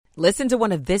Listen to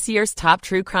one of this year's top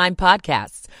true crime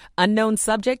podcasts. Unknown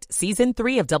Subject, Season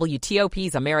 3 of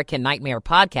WTOP's American Nightmare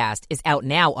podcast is out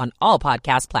now on all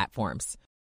podcast platforms.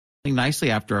 Nicely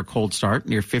after a cold start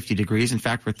near 50 degrees. In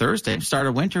fact, for Thursday, start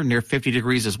of winter near 50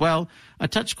 degrees as well. A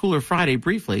touch cooler Friday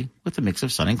briefly with a mix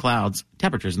of sun and clouds.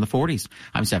 Temperatures in the 40s.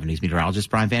 I'm 70s meteorologist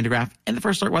Brian Vandegraff in the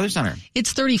First Alert Weather Center.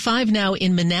 It's 35 now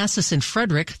in Manassas and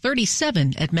Frederick,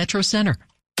 37 at Metro Center.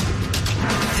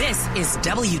 This is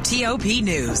WTOP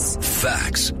News.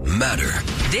 Facts matter.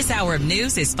 This hour of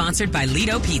news is sponsored by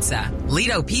Lido Pizza.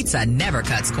 Lido Pizza never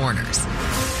cuts corners.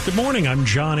 Good morning, I'm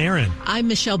John Aaron. I'm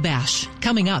Michelle Bash.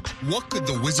 Coming up. What could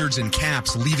the Wizards and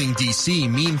Caps leaving D.C.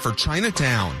 mean for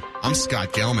Chinatown? I'm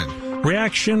Scott Gelman.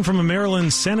 Reaction from a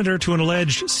Maryland senator to an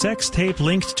alleged sex tape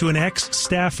linked to an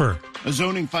ex-staffer. A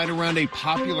zoning fight around a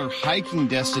popular hiking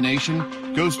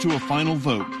destination goes to a final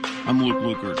vote. I'm Luke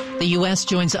Lukert. The U.S.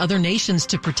 joins other nations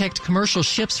to protect commercial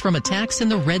ships from attacks in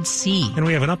the Red Sea. And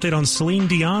we have an update on Celine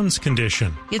Dion's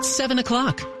condition. It's 7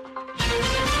 o'clock.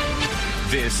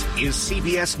 This is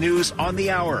CBS News on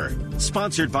the Hour,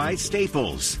 sponsored by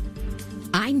Staples.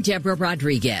 I'm Deborah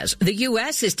Rodriguez. The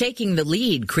U.S. is taking the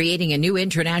lead, creating a new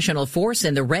international force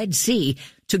in the Red Sea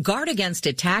to guard against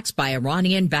attacks by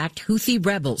Iranian-backed Houthi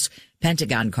rebels.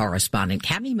 Pentagon correspondent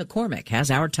Cammie McCormick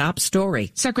has our top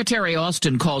story. Secretary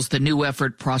Austin calls the new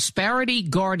effort Prosperity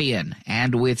Guardian,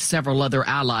 and with several other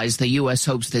allies, the U.S.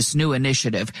 hopes this new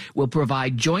initiative will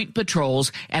provide joint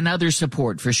patrols and other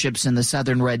support for ships in the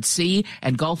southern Red Sea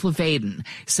and Gulf of Aden.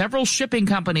 Several shipping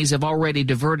companies have already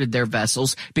diverted their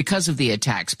vessels because of the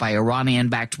attacks by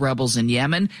Iranian-backed rebels in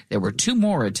Yemen. There were 2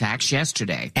 more attacks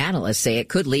yesterday. Analysts say it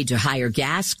could lead to higher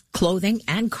gas, clothing,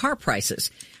 and car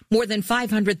prices. More than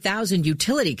 500,000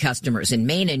 utility customers in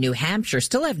Maine and New Hampshire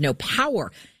still have no power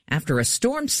after a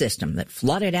storm system that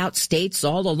flooded out states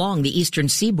all along the eastern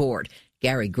seaboard.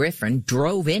 Gary Griffin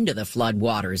drove into the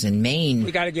floodwaters in Maine.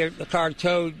 We got to get the car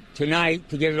towed tonight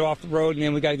to get it off the road, and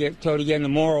then we got to get it towed again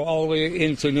tomorrow all the way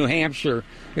into New Hampshire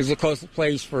is the closest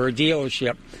place for a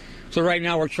dealership. So right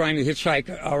now we're trying to hitchhike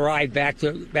a ride back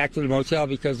to the motel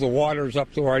because the water's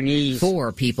up to our knees.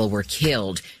 4 people were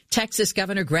killed. Texas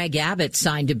Governor Greg Abbott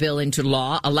signed a bill into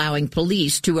law allowing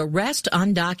police to arrest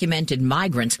undocumented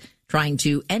migrants trying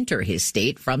to enter his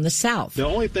state from the south. The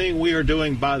only thing we are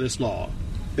doing by this law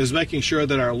is making sure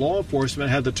that our law enforcement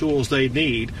have the tools they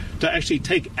need to actually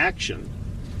take action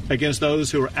against those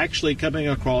who are actually coming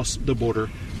across the border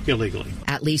illegally.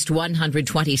 At least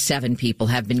 127 people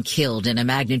have been killed in a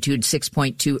magnitude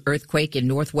 6.2 earthquake in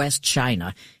northwest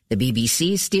China. The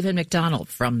BBC's Stephen McDonald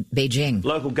from Beijing.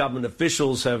 Local government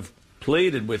officials have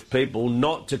pleaded with people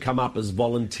not to come up as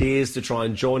volunteers to try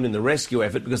and join in the rescue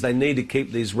effort because they need to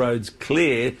keep these roads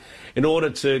clear in order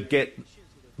to get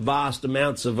vast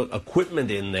amounts of equipment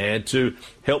in there to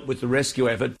help with the rescue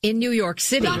effort. In New York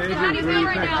City,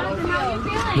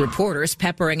 reporters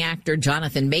peppering actor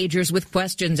Jonathan Majors with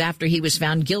questions after he was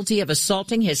found guilty of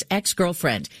assaulting his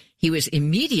ex-girlfriend. He was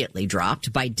immediately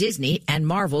dropped by Disney and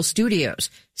Marvel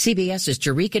Studios. CBS's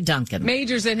Jerika Duncan.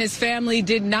 Majors and his family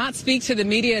did not speak to the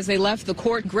media as they left the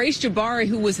court. Grace Jabari,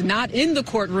 who was not in the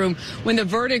courtroom when the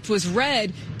verdict was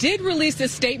read, did release a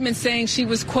statement saying she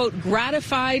was, quote,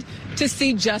 gratified to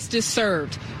see justice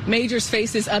served. Majors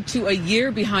faces up to a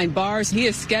year behind bars. He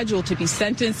is scheduled to be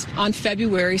sentenced on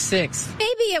February 6th.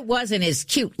 Maybe it wasn't his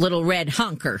cute little red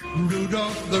hunker.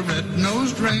 Rudolph the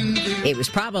red-nosed reindeer. It was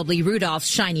probably Rudolph's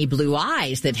shiny blue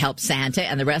eyes that helped Santa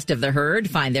and the rest of the herd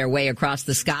find their way across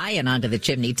the sky and onto the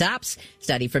chimney tops.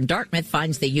 Study from Dartmouth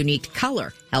finds the unique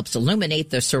color helps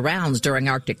illuminate the surrounds during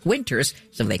Arctic winters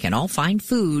so they can all find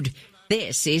food.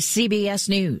 This is CBS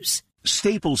News.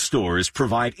 Staples stores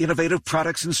provide innovative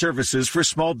products and services for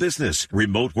small business,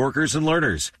 remote workers and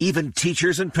learners, even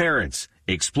teachers and parents.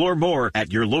 Explore more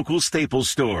at your local Staples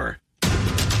store.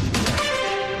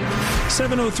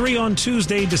 7:03 on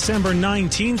Tuesday, December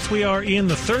 19th. We are in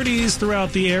the 30s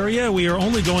throughout the area. We are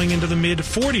only going into the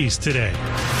mid-40s today.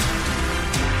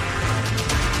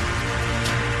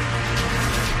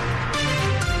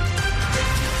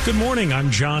 Good morning,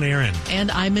 I'm John Aaron. And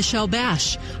I'm Michelle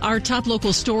Bash. Our top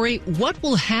local story, what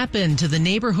will happen to the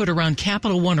neighborhood around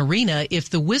Capital One Arena if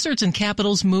the Wizards and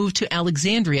Capitals move to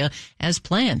Alexandria as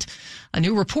planned? A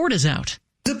new report is out.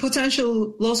 The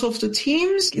potential loss of the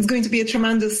teams is going to be a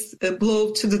tremendous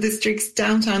blow to the district's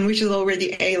downtown, which is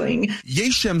already ailing.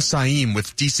 Yeshem Saim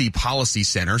with DC Policy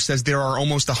Center says there are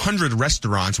almost 100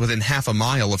 restaurants within half a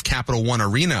mile of Capital One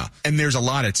Arena, and there's a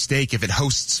lot at stake if it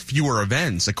hosts fewer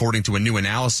events, according to a new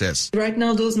analysis. Right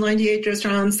now, those 98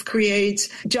 restaurants create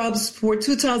jobs for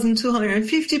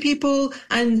 2,250 people,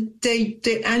 and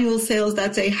the annual sales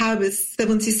that they have is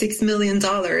 $76 million.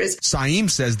 Saim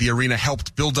says the arena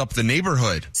helped build up the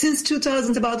neighborhood. Since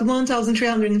 2000, about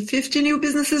 1,350 new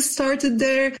businesses started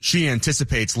there. She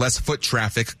anticipates less foot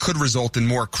traffic could result in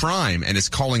more crime and is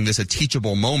calling this a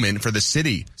teachable moment for the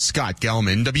city. Scott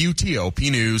Gelman,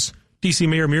 WTOP News. D.C.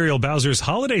 Mayor Muriel Bowser's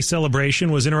holiday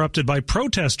celebration was interrupted by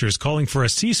protesters calling for a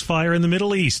ceasefire in the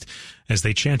Middle East. As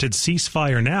they chanted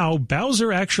ceasefire now,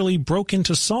 Bowser actually broke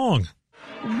into song.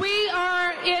 We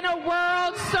are in a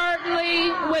world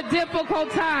certainly with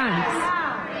difficult times.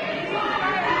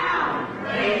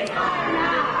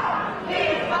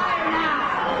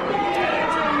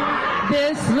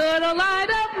 This little light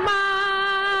of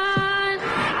mine,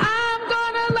 I'm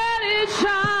gonna let it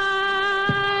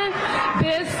shine.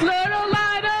 This little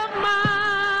light of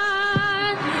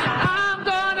mine, I'm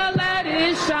gonna let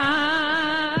it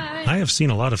shine. I have seen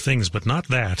a lot of things, but not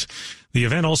that. The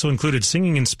event also included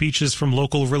singing and speeches from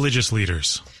local religious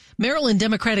leaders. Maryland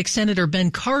Democratic Senator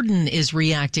Ben Cardin is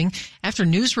reacting after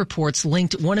news reports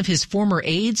linked one of his former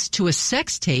aides to a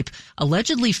sex tape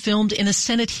allegedly filmed in a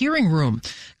Senate hearing room.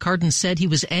 Cardin said he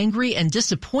was angry and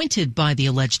disappointed by the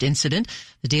alleged incident.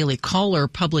 The Daily Caller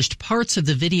published parts of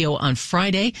the video on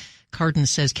Friday. Cardin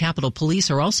says Capitol Police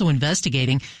are also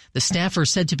investigating. The staffer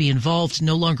said to be involved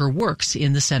no longer works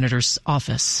in the senator's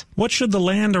office. What should the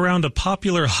land around a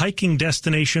popular hiking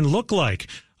destination look like?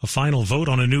 A final vote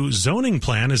on a new zoning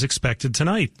plan is expected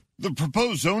tonight. The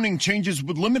proposed zoning changes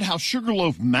would limit how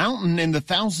Sugarloaf Mountain and the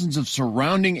thousands of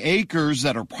surrounding acres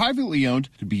that are privately owned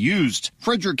could be used.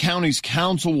 Frederick County's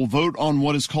council will vote on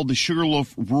what is called the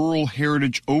Sugarloaf Rural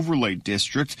Heritage Overlay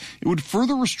District. It would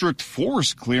further restrict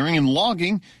forest clearing and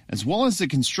logging, as well as the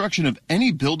construction of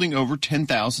any building over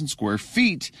 10,000 square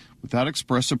feet, without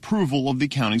express approval of the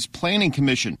county's planning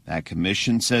commission. That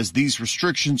commission says these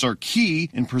restrictions are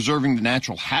key in preserving the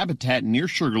natural habitat near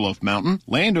Sugarloaf Mountain.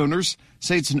 Landowners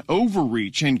say it's an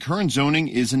overreach and current zoning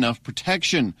is enough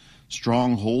protection.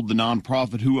 Stronghold, the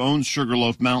nonprofit who owns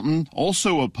Sugarloaf Mountain,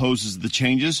 also opposes the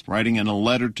changes, writing in a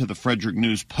letter to the Frederick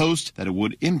News Post that it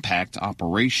would impact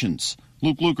operations.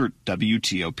 Luke Lukert,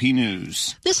 WTOP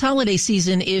News. This holiday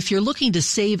season, if you're looking to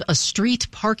save a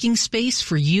street parking space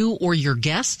for you or your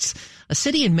guests, a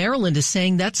city in Maryland is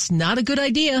saying that's not a good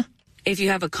idea. If you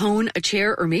have a cone, a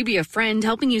chair, or maybe a friend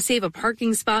helping you save a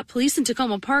parking spot, police in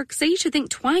Tacoma Park say you should think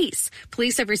twice.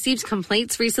 Police have received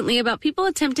complaints recently about people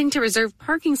attempting to reserve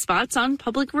parking spots on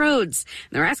public roads.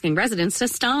 They're asking residents to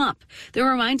stop. They're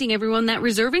reminding everyone that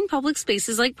reserving public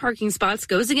spaces like parking spots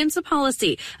goes against the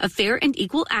policy of fair and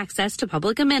equal access to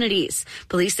public amenities.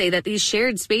 Police say that these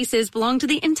shared spaces belong to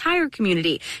the entire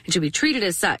community and should be treated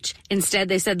as such. Instead,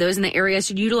 they said those in the area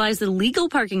should utilize the legal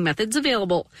parking methods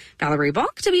available. Valerie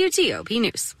Balk, WTOP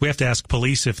News. We have to ask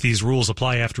police if these rules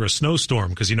apply after a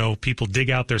snowstorm because, people dig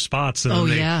out their spots and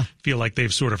they feel like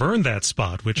they've sort of earned that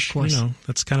spot, which,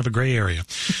 that's kind of a gray area.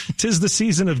 'Tis the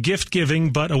season of gift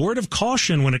giving, but a word of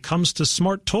caution when it comes to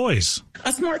smart toys.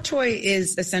 A smart toy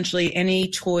is essentially any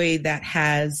toy that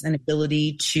has an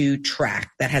ability to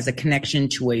track, that has a connection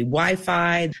to a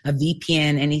Wi-Fi, a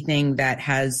VPN, anything that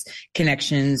has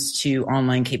connections to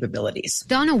online capabilities.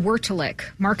 Donna Wertelich,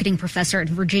 marketing professor at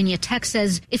Virginia Tech,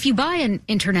 says if you buy an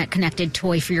internet-connected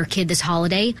toy for your kid this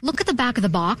holiday, look at the back of the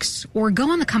box or go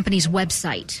on the company's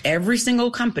website. Every single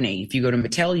company, if you go to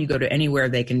Mattel, you go to anywhere,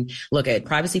 they can look at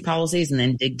privacy policies and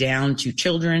then dig down to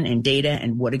children and data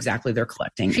and what exactly they're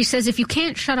collecting. She says if you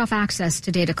can't shut off access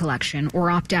to data collection or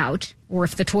opt out, or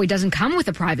if the toy doesn't come with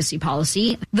a privacy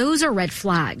policy, those are red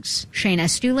flags. Shayna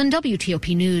Estulin,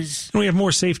 WTOP News. And we have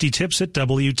more safety tips at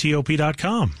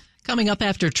WTOP.com. Coming up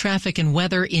after traffic and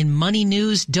weather in Money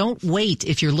News, don't wait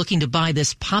if you're looking to buy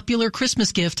this popular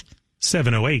Christmas gift.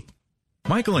 7:08.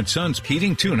 Michael & Son's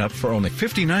heating tune-up for only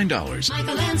 $59.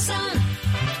 Michael & Son.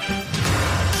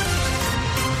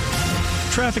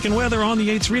 Traffic and weather on the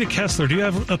 8's. Rita Kessler, do you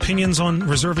have opinions on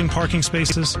reserving parking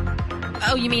spaces?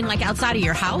 Oh, you mean like outside of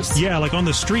your house? Yeah, like on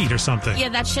the street or something. Yeah,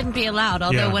 that shouldn't be allowed.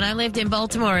 Although when I lived in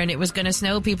Baltimore and it was going to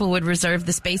snow, people would reserve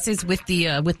the spaces with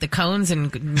the cones,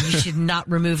 and you should not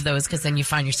remove those because then you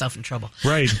find yourself in trouble.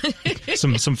 Right.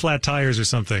 some flat tires or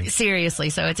something.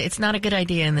 Seriously, so it's not a good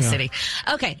idea in the city.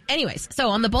 Okay, anyways, so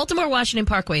on the Baltimore-Washington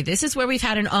Parkway, this is where we've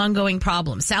had an ongoing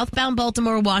problem. Southbound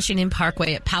Baltimore-Washington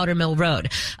Parkway at Powder Mill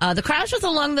Road. The crash was both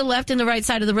along the left and the right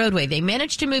side of the roadway. They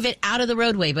managed to move it out of the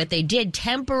roadway, but they did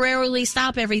temporarily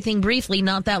stop everything briefly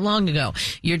not that long ago.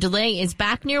 Your delay is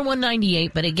back near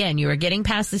 198, but again, you are getting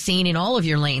past the scene in all of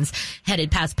your lanes,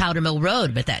 headed past Powder Mill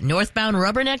Road, but that northbound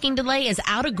rubbernecking delay is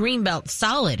out of Greenbelt,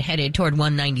 solid, headed toward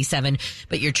 197,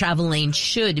 but your travel lane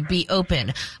should be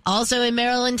open. Also in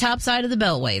Maryland, top side of the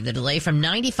Beltway, the delay from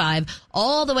 95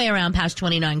 all the way around past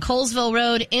 29 Colesville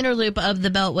Road, inner loop of the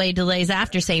Beltway delays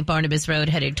after St. Barnabas Road,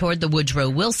 headed toward the Woodrow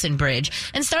Wilson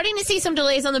Bridge, and starting to see some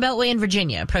delays on the Beltway in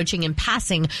Virginia, approaching and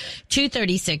passing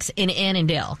 236 in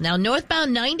Annandale. Now,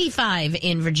 northbound 95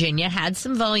 in Virginia had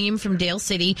some volume from Dale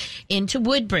City into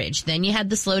Woodbridge. Then you had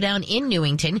the slowdown in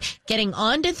Newington. Getting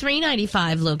on to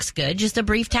 395 looks good. Just a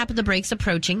brief tap of the brakes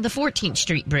approaching the 14th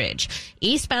Street Bridge.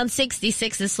 Eastbound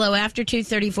 66 is slow after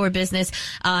 234 business,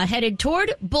 headed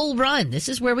toward Bull Run. This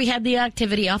is where we had the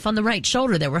activity off on the right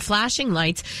shoulder. There were flashing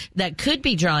lights that could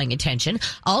be drawing attention.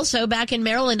 Also, back in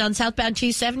Maryland on southbound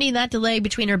 270, that delay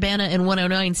between Urbana and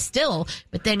 109 still,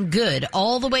 but then good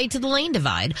all the way to the lane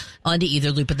divide onto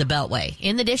either loop of the Beltway.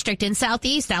 In the district in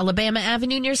southeast, Alabama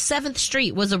Avenue near 7th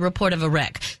Street was a report of a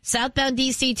wreck. Southbound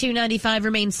DC 295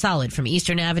 remains solid from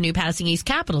Eastern Avenue passing East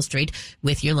Capitol Street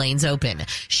with your lanes open.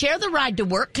 Share the ride to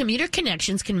work. Commuter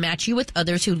Connections can match you with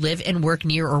others who live and work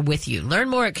near or with you. Learn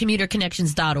more at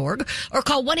commuterconnections.org or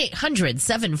call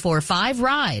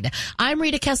 1-800-745-RIDE. I'm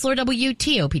Rita Kessler,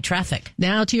 WTOP Traffic.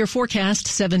 Now to your forecast.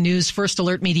 7 News First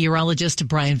Alert meteorologist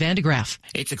Brian Vandegraff.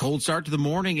 It's a cold start to the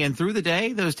morning, and through the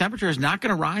day, those temperatures not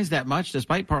going to rise that much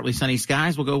despite partly sunny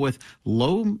skies. We'll go with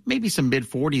low, maybe some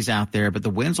mid-40s out there, but the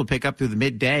winds will pick up through the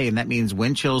midday, and that means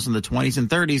wind chills in the 20s and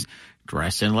 30s.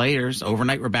 Dress in layers.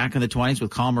 Overnight, we're back in the 20s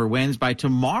with calmer winds. By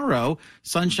tomorrow,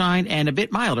 sunshine and a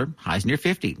bit milder. Highs near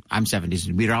 50. I'm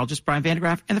 70s meteorologist Brian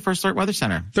Vandegraff in the First Alert Weather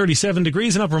Center. 37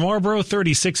 degrees in Upper Marlboro,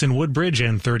 36 in Woodbridge,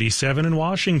 and 37 in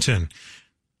Washington.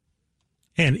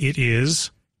 And it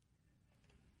is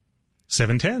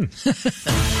 7:10.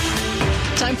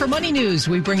 Time for Money News.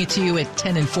 We bring it to you at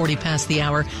 10 and 40 past the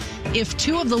hour. If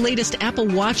 2 of the latest Apple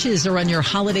Watches are on your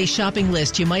holiday shopping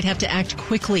list, you might have to act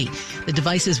quickly. The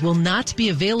devices will not be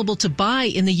available to buy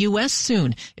in the U.S.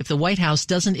 soon if the White House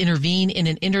doesn't intervene in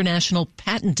an international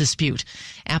patent dispute.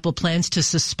 Apple plans to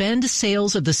suspend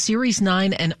sales of the Series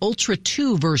 9 and Ultra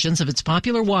 2 versions of its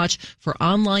popular watch for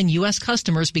online U.S.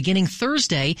 customers beginning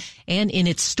Thursday and in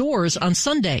its stores on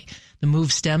Sunday. The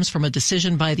move stems from a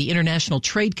decision by the International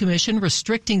Trade Commission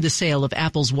restricting the sale of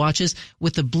Apple's watches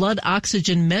with the blood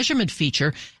oxygen measurement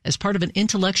feature as part of an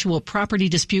intellectual property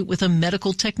dispute with a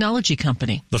medical technology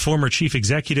company. The former chief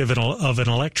executive of an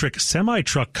electric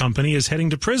semi-truck company is heading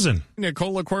to prison.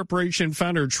 Nikola Corporation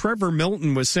founder Trevor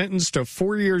Milton was sentenced to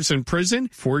 4 years in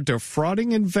prison for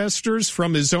defrauding investors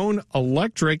from his own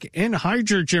electric and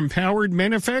hydrogen-powered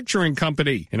manufacturing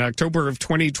company. In October of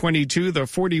 2022, the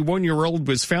 41-year-old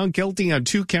was found guilty on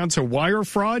 2 counts of wire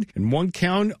fraud and 1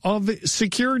 count of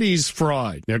securities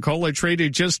fraud. Nikola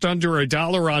traded just under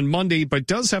 $1 on Monday, but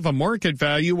does have a market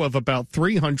value of about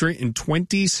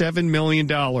 $327 million.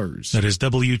 That is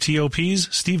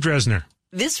WTOP's Steve Dresner.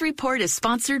 This report is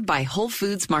sponsored by Whole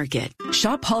Foods Market.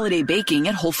 Shop holiday baking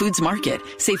at Whole Foods Market.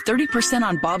 Save 30%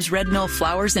 on Bob's Red Mill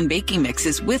flours and baking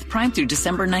mixes with Prime through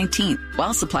December 19th.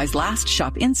 While supplies last,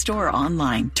 shop in-store or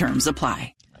online. Terms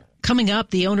apply. Coming up,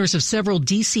 the owners of several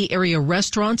D.C. area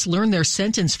restaurants learn their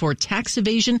sentence for tax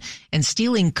evasion and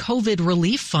stealing COVID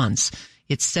relief funds.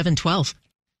 It's 7:12.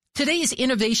 Today's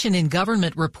Innovation in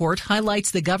Government report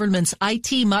highlights the government's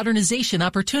IT modernization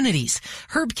opportunities.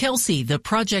 Herb Kelsey, the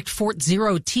Project Fort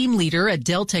Zero team leader at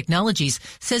Dell Technologies,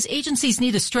 says agencies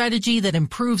need a strategy that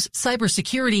improves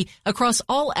cybersecurity across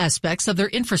all aspects of their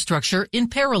infrastructure in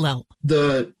parallel.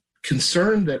 The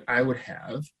concern that I would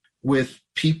have with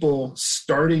people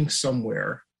starting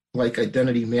somewhere like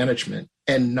identity management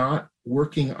and not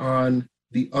working on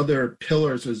the other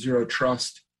pillars of zero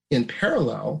trust in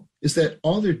parallel is that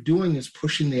all they're doing is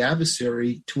pushing the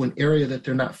adversary to an area that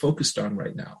they're not focused on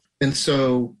right now. And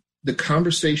so the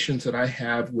conversations that I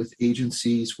have with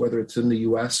agencies, whether it's in the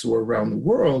US or around the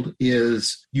world,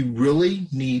 is you really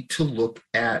need to look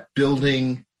at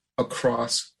building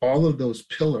across all of those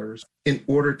pillars in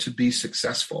order to be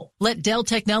successful. Let Dell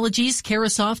Technologies,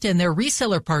 Carahsoft, and their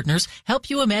reseller partners help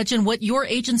you imagine what your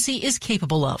agency is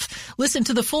capable of. Listen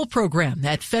to the full program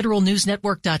at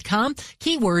federalnewsnetwork.com,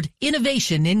 keyword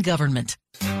innovation in government.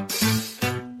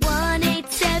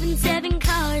 1877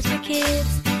 Cars for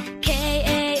Kids.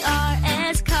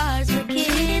 KARS Cars for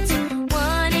Kids.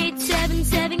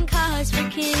 1877 Cars for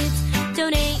Kids.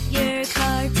 Donate your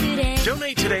car today.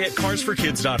 Donate today at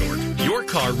carsforkids.org. Your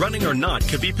car, running or not,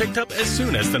 could be picked up as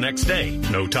soon as the next day.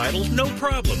 No title, no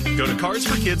problem. Go to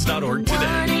carsforkids.org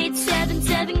today.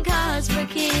 1-877 Cars for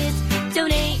Kids.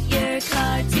 Donate your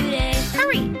car today.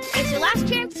 Hurry! It's your last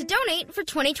chance to donate for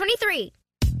 2023.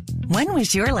 When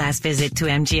was your last visit to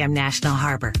MGM National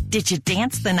Harbor? Did you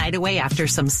dance the night away after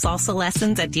some salsa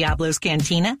lessons at Diablo's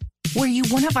Cantina? Were you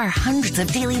one of our hundreds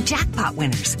of daily jackpot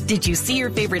winners? Did you see your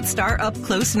favorite star up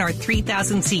close in our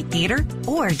 3,000-seat theater?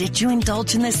 Or did you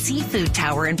indulge in the seafood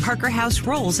tower and Parker House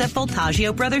rolls at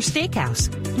Voltaggio Brothers Steakhouse?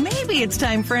 Maybe it's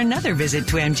time for another visit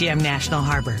to MGM National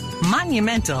Harbor.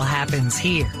 Monumental happens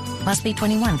here. Must be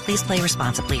 21. Please play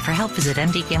responsibly. For help, visit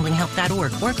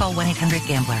mdgamblinghelp.org or call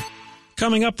 1-800-GAMBLER.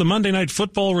 Coming up, the Monday Night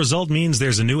Football result means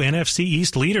there's a new NFC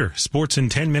East leader. Sports in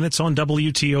 10 minutes on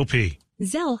WTOP.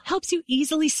 Zelle helps you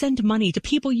easily send money to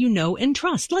people you know and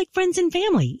trust, like friends and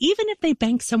family, even if they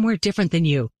bank somewhere different than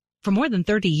you. For more than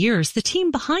 30 years, the team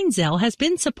behind Zelle has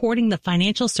been supporting the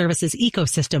financial services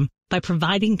ecosystem by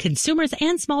providing consumers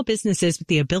and small businesses with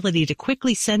the ability to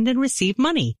quickly send and receive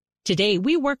money. Today,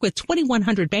 we work with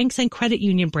 2,100 banks and credit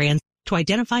union brands to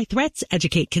identify threats,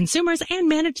 educate consumers, and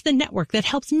manage the network that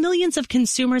helps millions of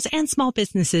consumers and small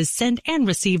businesses send and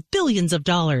receive billions of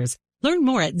dollars. Learn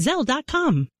more at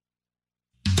Zelle.com.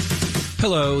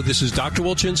 Hello, this is Dr.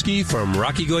 Wolchinski from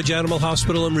Rocky Gorge Animal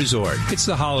Hospital and Resort. It's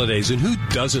the holidays, and who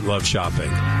doesn't love shopping?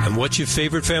 And what's your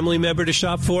favorite family member to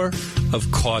shop for?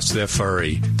 Of course, they're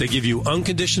furry. They give you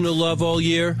unconditional love all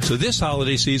year, so this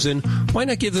holiday season, why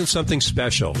not give them something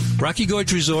special? Rocky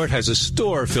Gorge Resort has a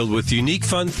store filled with unique,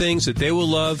 fun things that they will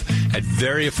love at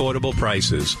very affordable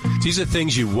prices. These are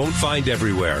things you won't find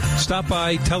everywhere. Stop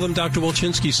by, tell them Dr.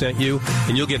 Wolchinski sent you,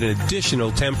 and you'll get an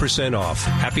additional 10% off.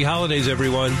 Happy holidays,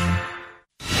 everyone.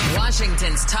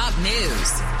 Washington's top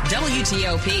news,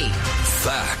 WTOP.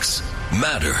 Facts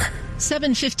matter.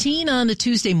 7:15 on a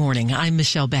Tuesday morning. I'm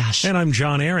Michelle Bash. And I'm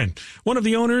John Aaron. One of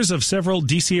the owners of several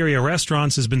D.C. area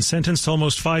restaurants has been sentenced to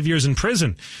almost 5 years in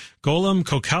prison. Golem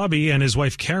Kokabi and his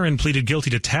wife Karen pleaded guilty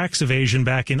to tax evasion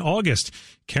back in August.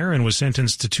 Karen was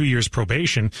sentenced to 2 years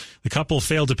probation. The couple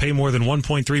failed to pay more than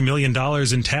 $1.3 million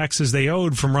in taxes they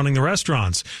owed from running the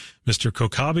restaurants. Mr.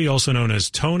 Kokabi, also known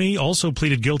as Tony, also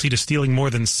pleaded guilty to stealing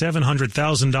more than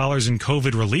 $700,000 in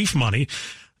COVID relief money.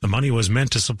 The money was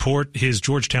meant to support his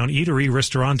Georgetown eatery,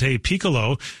 Ristorante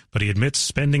Piccolo, but he admits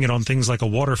spending it on things like a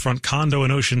waterfront condo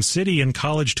in Ocean City and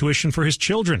college tuition for his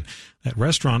children. That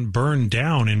restaurant burned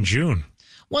down in June.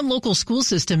 One local school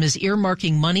system is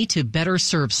earmarking money to better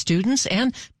serve students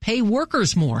and pay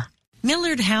workers more.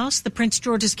 Millard House, the Prince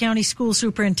George's County School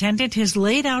Superintendent, has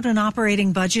laid out an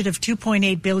operating budget of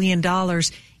 $2.8 billion.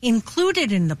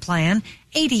 Included in the plan,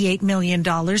 $88 million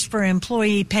for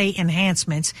employee pay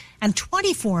enhancements and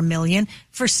 $24 million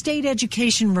for state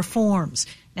education reforms.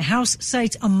 The House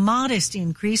cites a modest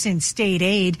increase in state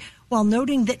aid while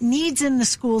noting that needs in the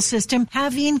school system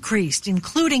have increased,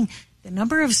 including the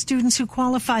number of students who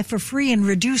qualify for free and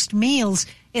reduced meals.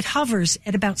 It hovers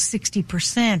at about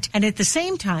 60%. And at the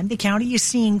same time, the county is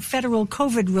seeing federal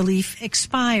COVID relief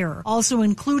expire. Also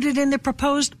included in the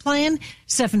proposed plan,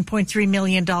 $7.3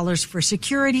 million for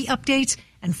security updates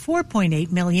and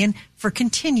 $4.8 million for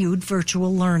continued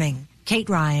virtual learning. Kate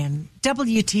Ryan,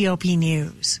 WTOP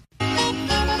News.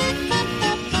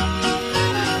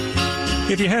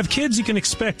 If you have kids, you can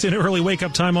expect an early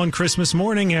wake-up time on Christmas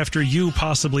morning after you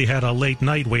possibly had a late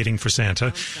night waiting for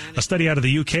Santa. A study out of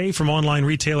the UK from online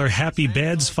retailer Happy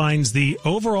Beds finds the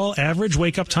overall average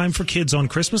wake-up time for kids on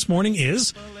Christmas morning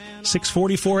is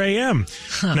 6:44 a.m.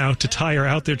 Now, to tire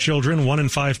out their children, 1 in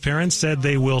 5 parents said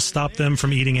they will stop them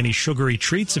from eating any sugary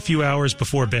treats a few hours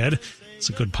before bed. It's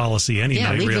a good policy any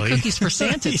night, really. Yeah, leave the cookies for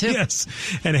Santa, too. Yes.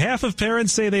 And half of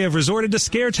parents say they have resorted to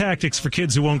scare tactics for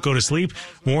kids who won't go to sleep,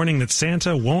 warning that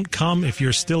Santa won't come if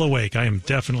you're still awake. I am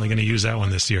definitely going to use that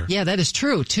one this year. Yeah, that is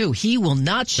true, too. He will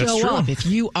not show up if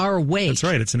you are awake. That's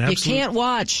right. It's an absolute... You can't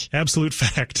watch. Absolute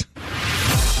fact.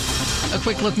 A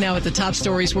quick look now at the top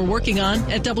stories we're working on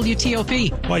at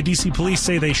WTOP. Why D.C. police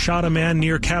say they shot a man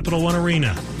near Capital One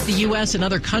Arena. The U.S. and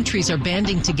other countries are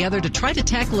banding together to try to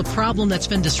tackle a problem that's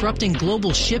been disrupting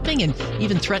global shipping and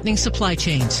even threatening supply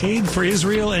chains. Aid for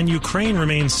Israel and Ukraine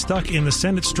remains stuck in the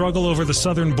Senate struggle over the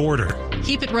southern border.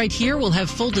 Keep it right here. We'll have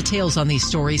full details on these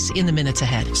stories in the minutes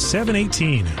ahead.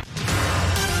 7:18.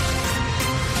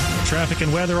 Traffic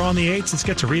and weather on the 8s. Let's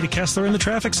get to Rita Kessler in the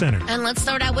traffic center. And let's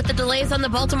start out with the delays on the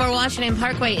Baltimore-Washington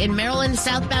Parkway. In Maryland,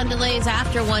 southbound delays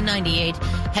after 198,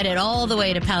 headed all the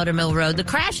way to Powder Mill Road. The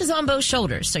crash is on both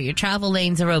shoulders, so your travel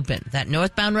lanes are open. That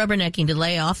northbound rubbernecking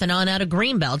delay off and on out of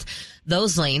Greenbelt.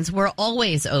 Those lanes were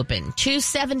always open.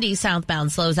 270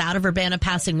 southbound slows out of Urbana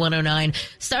passing 109,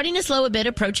 starting to slow a bit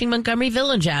approaching Montgomery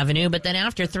Village Avenue, but then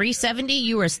after 370,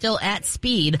 you are still at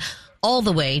speed all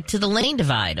the way to the lane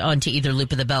divide onto either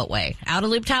loop of the Beltway. Outer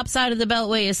loop top side of the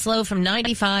Beltway is slow from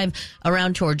 95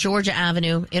 around toward Georgia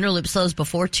Avenue. Inner loop slows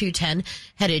before 210,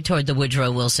 headed toward the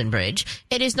Woodrow Wilson Bridge.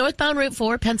 It is northbound Route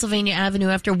 4, Pennsylvania Avenue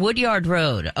after Woodyard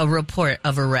Road, a report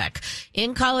of a wreck.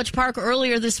 In College Park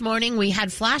earlier this morning, we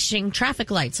had flashing traffic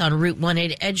lights on Route 1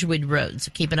 at Edgewood Road.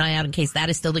 So keep an eye out in case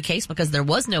that is still the case because there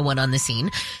was no one on the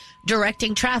scene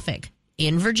directing traffic.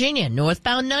 In Virginia,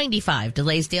 northbound 95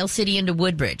 delays Dale City into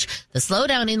Woodbridge. The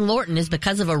slowdown in Lorton is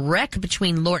because of a wreck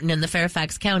between Lorton and the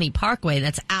Fairfax County Parkway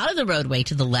that's out of the roadway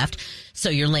to the left, so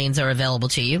your lanes are available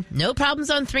to you. No problems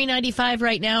on 395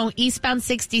 right now. Eastbound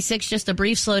 66, just a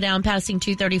brief slowdown passing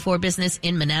 234 Business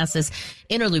in Manassas.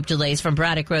 Inner loop delays from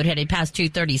Braddock Road headed past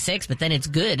 236, but then it's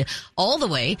good all the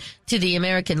way to the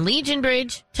American Legion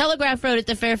Bridge. Telegraph Road at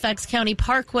the Fairfax County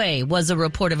Parkway was a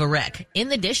report of a wreck. In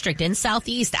the district, in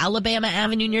Southeast Alabama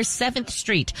Avenue near 7th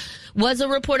Street was a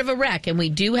report of a wreck, and we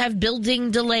do have building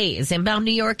delays. Inbound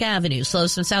New York Avenue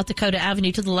slows from South Dakota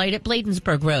Avenue to the light at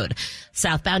Bladensburg Road.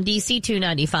 Southbound DC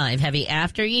 295 heavy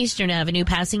after Eastern Avenue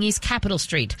passing East Capitol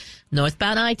Street.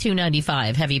 Northbound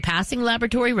I-295 heavy passing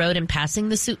Laboratory Road and passing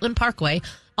the Suitland Parkway.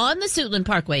 On the Suitland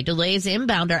Parkway, delays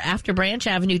inbound are after Branch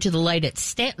Avenue to the light at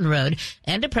Stanton Road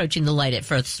and approaching the light at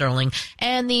Firth Sterling.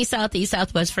 And the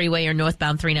Southeast-Southwest Freeway or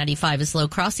northbound 395 is slow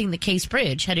crossing the Case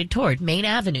Bridge headed toward Main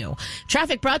Avenue.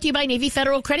 Traffic brought to you by Navy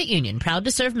Federal Credit Union, proud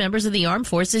to serve members of the Armed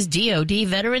Forces, DOD,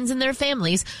 veterans, and their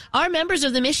families. Are members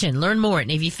of the mission. Learn more at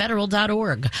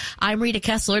NavyFederal.org. I'm Rita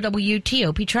Kessler,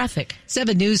 WTOP Traffic.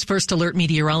 7 News First Alert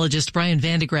meteorologist Brian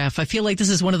Vandegraff. I feel like this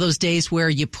is one of those days where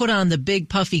you put on the big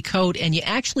puffy coat and you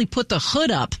actually put the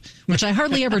hood up, which I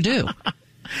hardly ever do.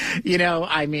 Because you don't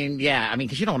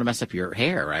want to mess up your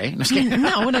hair, right?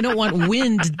 No, and I don't want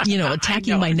wind,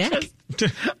 attacking my neck.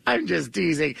 I'm just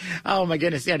teasing. Oh, my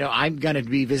goodness. I'm going to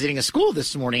be visiting a school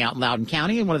this morning out in Loudoun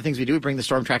County, and one of the things we do, we bring the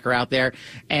storm tracker out there,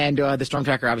 and the storm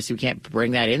tracker, obviously, we can't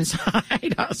bring that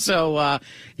inside. So,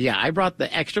 I brought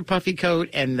the extra puffy coat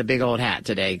and the big old hat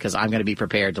today because I'm going to be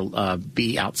prepared to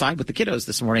be outside with the kiddos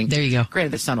this morning. There you go.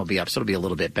 Granted, the sun will be up, so it'll be a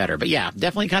little bit better. But,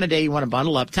 definitely kind of day you want to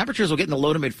bundle up. Temperatures will get in the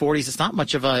low to mid-40s. It's not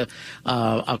much of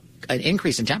an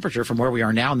increase in temperature from where we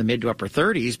are now in the mid to upper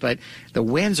 30s, but the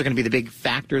winds are going to be the big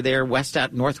factor there. West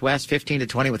out northwest 15 to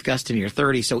 20 with gusts to near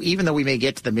 30. So even though we may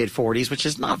get to the mid 40s, which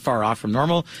is not far off from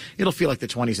normal, it'll feel like the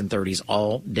 20s and 30s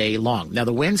all day long. Now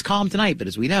the winds calm tonight, but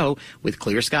as we know, with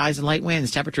clear skies and light winds,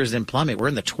 temperatures then plummet. We're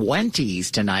in the 20s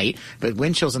tonight, but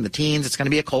wind chills in the teens. It's going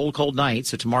to be a cold night.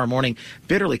 So tomorrow morning,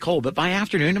 bitterly cold. But by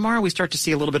afternoon tomorrow, we start to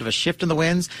see a little bit of a shift in the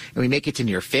winds, and we make it to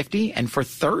near 50. And for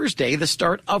Thursday, the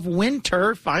start of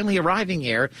winter finally arriving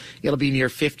here, it'll be near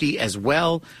 50 as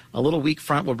well. A little weak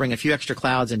front will bring a few extra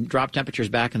clouds and drop temperatures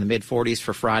back in the mid-40s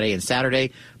for Friday and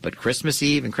Saturday. But Christmas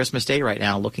Eve and Christmas Day right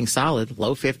now looking solid.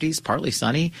 Low 50s, partly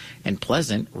sunny and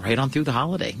pleasant right on through the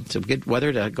holiday. So good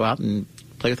weather to go out and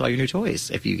play with all your new toys,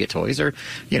 if you get toys, or,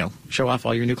 show off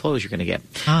all your new clothes you're going to get.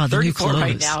 Ah, the new clothes. 34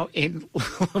 right now in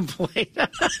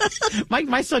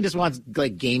my son just wants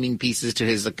gaming pieces to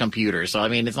his computer. So,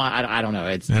 it's not, I don't know.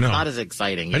 It's not as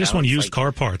exciting. I just want used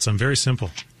car parts. I'm very simple.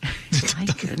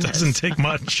 It doesn't take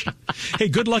much. Hey,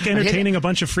 good luck entertaining a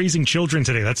bunch of freezing children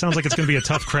today. That sounds like it's going to be a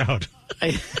tough crowd.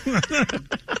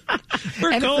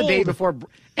 We're and cold. It's the day before,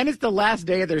 and it's the last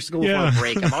day of their school before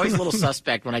break. I'm always a little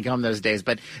suspect when I go home those days,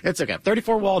 but it's okay.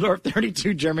 34 Waldorf,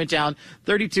 32 Germantown,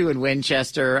 32 in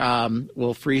Winchester.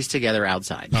 We'll freeze together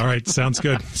outside. All right, sounds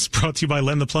good. It's brought to you by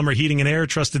Len the Plumber Heating and Air,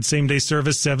 trusted same-day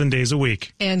service 7 days a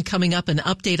week. And coming up, an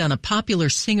update on a popular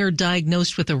singer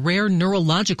diagnosed with a rare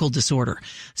neurological disorder.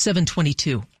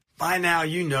 7:22. By now,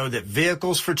 you know that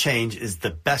Vehicles for Change is the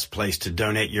best place to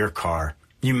donate your car.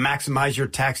 You maximize your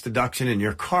tax deduction and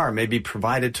your car may be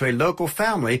provided to a local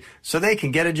family so they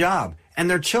can get a job and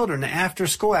their children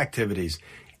after-school activities.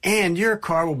 And your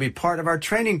car will be part of our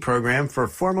training program for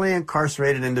formerly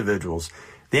incarcerated individuals.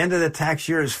 The end of the tax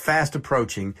year is fast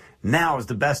approaching. Now is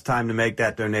the best time to make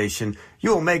that donation.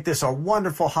 You will make this a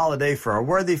wonderful holiday for a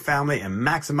worthy family and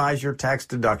maximize your tax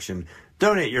deduction.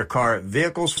 Donate your car at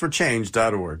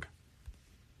vehiclesforchange.org.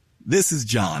 This is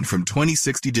John from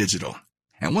 2060 Digital,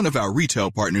 and one of our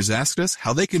retail partners asked us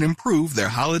how they can improve their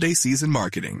holiday season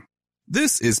marketing.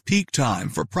 This is peak time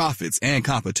for profits and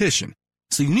competition,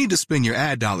 so you need to spend your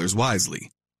ad dollars wisely.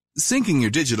 Syncing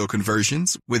your digital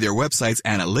conversions with your website's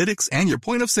analytics and your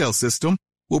point-of-sale system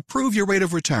will prove your rate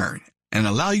of return and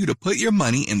allow you to put your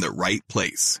money in the right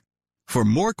place. For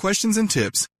more questions and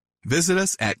tips, Visit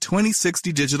us at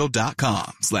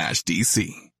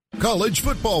 2060digital.com/DC. College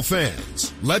football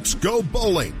fans, let's go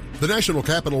bowling. The National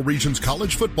Capital Region's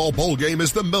college football bowl game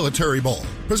is the Military Bowl,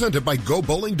 presented by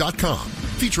GoBowling.com,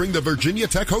 featuring the Virginia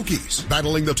Tech Hokies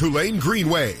battling the Tulane Green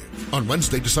Wave on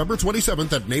Wednesday, December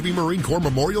 27th at Navy Marine Corps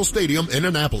Memorial Stadium in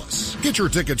Annapolis. Get your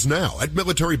tickets now at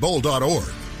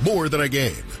militarybowl.org. More than a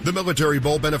game, the Military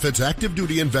Bowl benefits active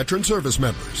duty and veteran service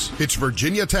members. It's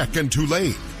Virginia Tech and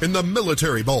Tulane in the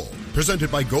Military Bowl,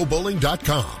 presented by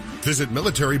GoBowling.com. Visit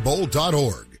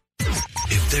militarybowl.org.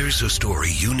 If there's a story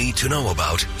you need to know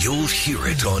about, you'll hear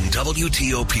it on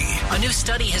WTOP. A new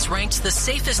study has ranked the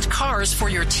safest cars for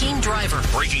your teen driver.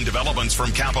 Breaking developments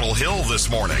from Capitol Hill this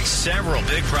morning. Several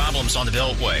big problems on the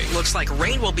Beltway. Looks like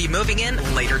rain will be moving in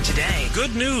later today.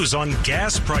 Good news on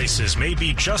gas prices may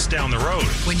be just down the road.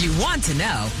 When you want to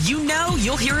know,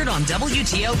 you'll hear it on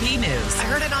WTOP News. I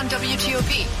heard it on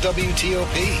WTOP.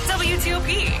 WTOP.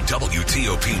 WTOP.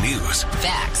 WTOP News.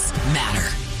 Facts matter.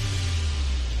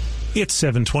 It's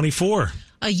 7:24.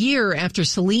 A year after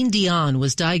Celine Dion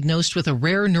was diagnosed with a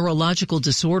rare neurological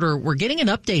disorder, we're getting an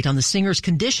update on the singer's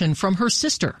condition from her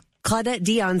sister. Claudette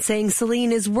Dion saying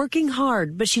Celine is working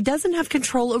hard, but she doesn't have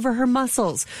control over her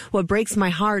muscles. What breaks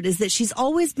my heart is that she's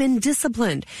always been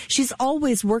disciplined. She's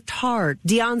always worked hard.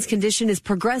 Dion's condition is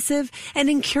progressive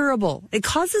and incurable. It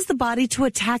causes the body to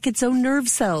attack its own nerve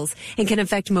cells and can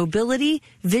affect mobility,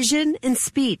 vision, and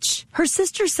speech. Her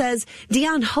sister says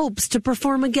Dion hopes to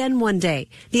perform again one day.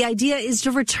 The idea is to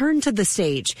return to the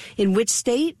stage. In which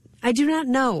state? I do not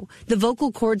know. The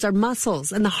vocal cords are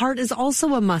muscles, and the heart is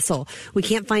also a muscle. We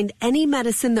can't find any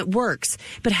medicine that works,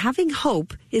 but having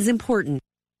hope is important.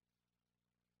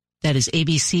 That is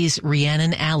ABC's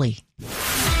Rhiannon Alley.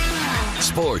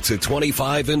 Sports at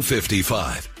 25 and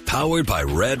 55. Powered by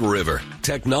Red River.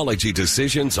 Technology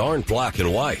decisions aren't black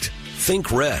and white.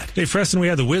 Think red. Hey, Preston, we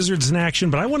had the Wizards in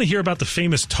action, but I want to hear about the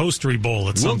famous Toastery Bowl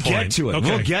at some point. We'll get to it. Okay.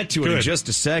 We'll get to it in just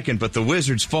a second, but the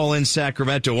Wizards fall in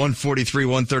Sacramento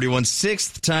 143-131.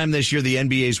 Sixth time this year the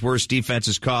NBA's worst defense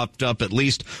has coughed up at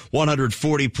least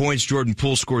 140 points. Jordan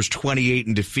Poole scores 28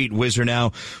 in defeat. Wizard now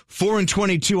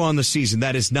 4-22 on the season.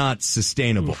 That is not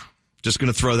sustainable. Oof. Just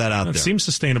going to throw that out there. It seems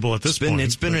sustainable at this point.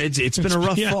 It's been a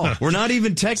rough fall. We're not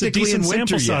even technically in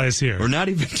winter yet. Here. We're not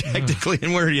even technically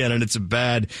in winter yet, and it's a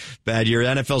bad year.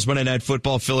 NFL's Monday Night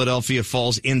Football. Philadelphia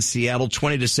falls in Seattle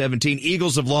 20-17.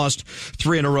 Eagles have lost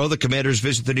 3 in a row. The Commanders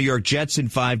visit the New York Jets in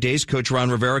 5 days. Coach Ron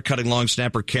Rivera cutting long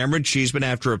snapper Cameron Cheeseman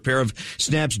after a pair of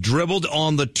snaps dribbled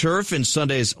on the turf in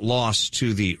Sunday's loss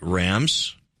to the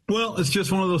Rams. Well, it's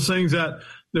just one of those things that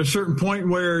there's a certain point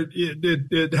where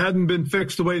it hadn't been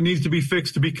fixed the way it needs to be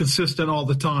fixed to be consistent all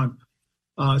the time.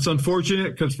 It's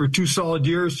unfortunate because for 2 solid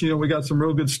years, we got some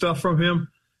real good stuff from him.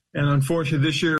 And unfortunately this year,